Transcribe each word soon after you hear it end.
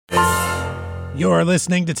You're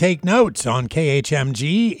listening to Take Notes on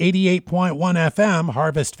KHMG 88.1 FM,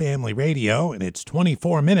 Harvest Family Radio, and it's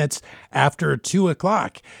 24 minutes after 2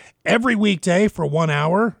 o'clock. Every weekday for 1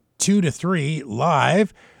 hour, 2 to 3,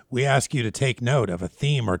 live, we ask you to take note of a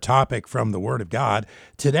theme or topic from the Word of God.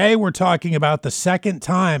 Today we're talking about the second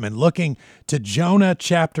time and looking to Jonah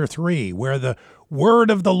chapter 3, where the word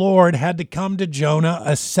of the Lord had to come to Jonah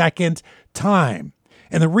a second time.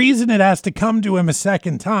 And the reason it has to come to him a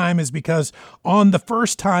second time is because on the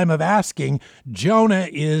first time of asking, Jonah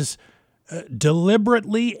is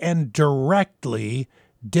deliberately and directly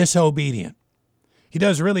disobedient. He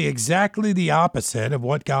does really exactly the opposite of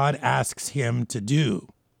what God asks him to do.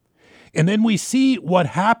 And then we see what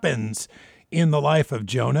happens in the life of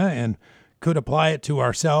Jonah and could apply it to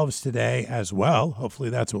ourselves today as well. Hopefully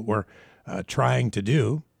that's what we're trying to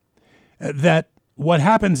do. That what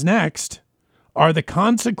happens next are the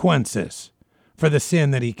consequences for the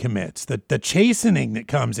sin that he commits, the chastening that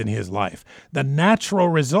comes in his life, the natural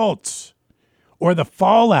results or the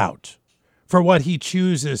fallout for what he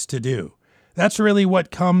chooses to do. That's really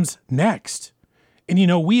what comes next.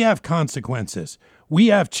 And we have consequences. We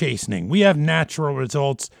have chastening. We have natural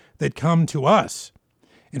results that come to us.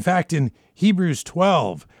 In fact, in Hebrews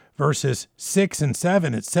 12, verses 6 and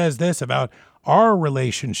 7, it says this about our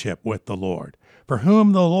relationship with the Lord. For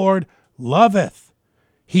whom the Lord loveth,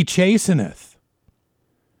 he chasteneth.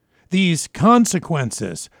 These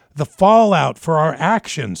consequences, the fallout for our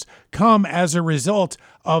actions, come as a result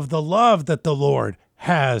of the love that the Lord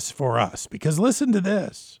has for us. Because listen to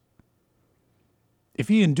this.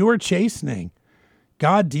 If ye endure chastening,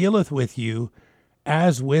 God dealeth with you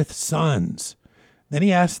as with sons. Then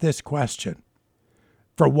he asks this question.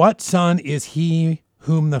 For what son is he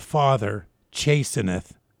whom the Father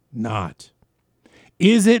chasteneth not?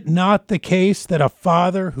 Is it not the case that a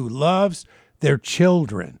father who loves their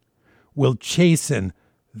children will chasten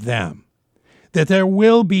them? That there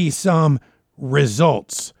will be some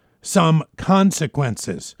results, some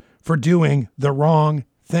consequences for doing the wrong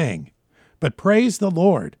thing. But praise the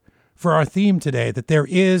Lord for our theme today, that there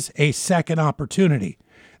is a second opportunity.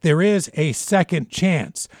 There is a second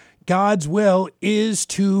chance. God's will is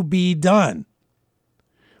to be done.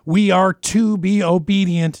 We are to be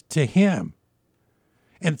obedient to him.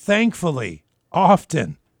 And thankfully,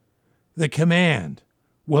 often, the command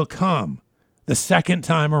will come the second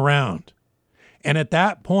time around. And at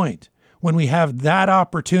that point, when we have that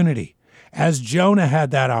opportunity, as Jonah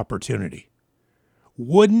had that opportunity,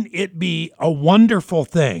 wouldn't it be a wonderful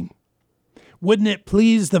thing? Wouldn't it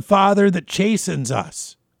please the Father that chastens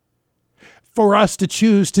us for us to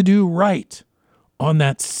choose to do right on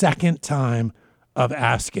that second time of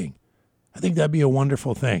asking? I think that'd be a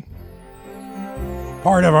wonderful thing.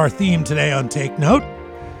 Part of our theme today on Take Note.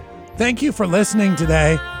 Thank you for listening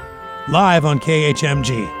today, live on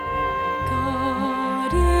KHMG.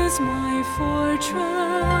 God is my fortress.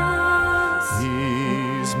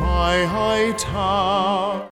 He's my high tower.